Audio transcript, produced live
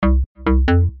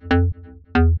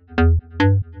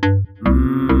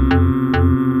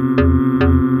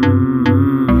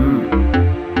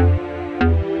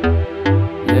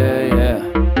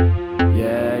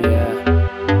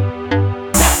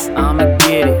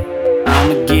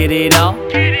get it all.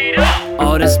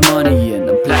 All this money and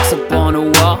the plaques up on the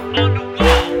wall.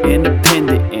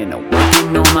 Independent and I'm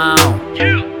working on my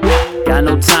own. Got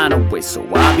no time to waste, so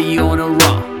I be on the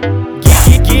run.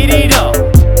 Get it all.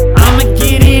 I'ma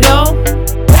get it all.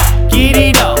 Get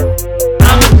it all.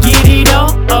 I'ma get it all.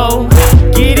 Oh,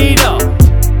 get it all.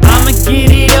 I'ma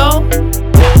get it all.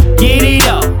 Get it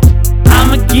all.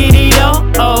 I'ma get it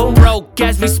all. Oh, broke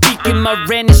as we speaking, my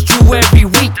rent is due every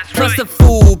week. Plus the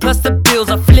food, plus the bills,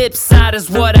 a flip side is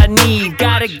what I need.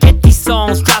 Gotta get these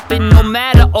songs dropping no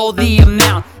matter all the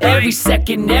amount. Every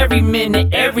second, every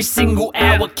minute, every single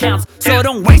hour counts. So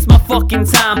don't waste my fucking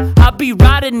time. I be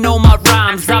writing all my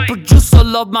rhymes. I produce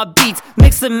all of my beats,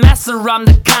 mix and master, I'm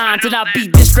the kind. And I be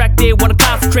distracted when I'm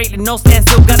concentrating. No stand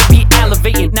still, gotta be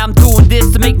elevating. Now I'm doing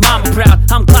this to make mama proud.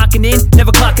 I'm clocking in,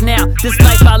 never clocking out. This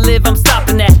life I live, I'm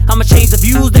stopping that. I'ma change the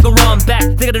views, they gon' run back.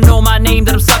 They gotta know my name,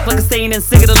 that I'm stuck like a stain, and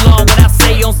sing it along when I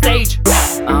say on stage.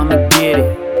 I'ma get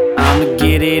it, I'ma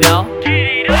get it all.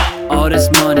 All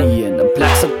this money and the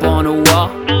plaques up on the wall.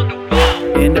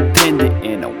 Independent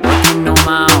and I'm working on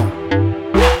my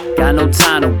own. Got no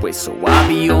time to waste, so I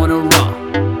be on the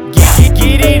run.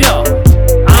 Get it all.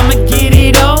 I'ma get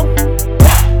it all.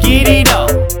 Get it all.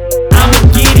 I'ma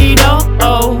get it all.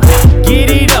 Oh, get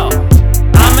it all.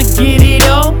 I'ma get it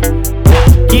all.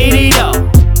 Get it all.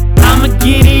 I'ma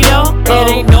get it all. It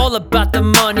ain't all about the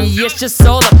money, it's just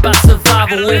all about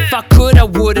survival. If I could, I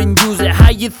wouldn't use it. How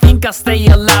you think I stay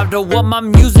alive? Don't want my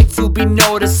music to be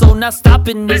noticed, so not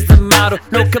stopping is the motto.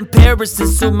 No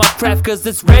comparisons to my craft, cause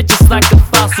it's red just like a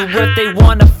fossil. If they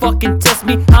wanna fucking test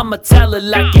me, I'ma tell it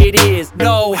like it is.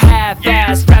 No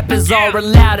half-ass rappers are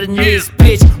allowed in this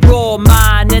bitch. Raw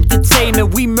mind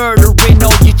entertainment, we murdering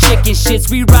all your chicken shits.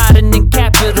 We riding in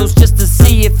capitals just to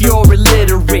see if you're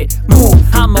illiterate. Move,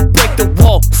 I'ma break the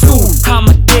wall soon.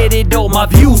 I'ma get it all, my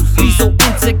views be so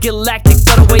intergalactic,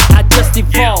 by the way I just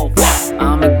evolved.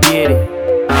 I'ma get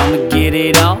it, I'ma get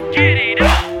it all.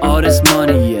 All this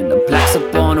money and the plaques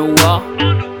up on the wall.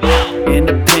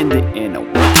 Independent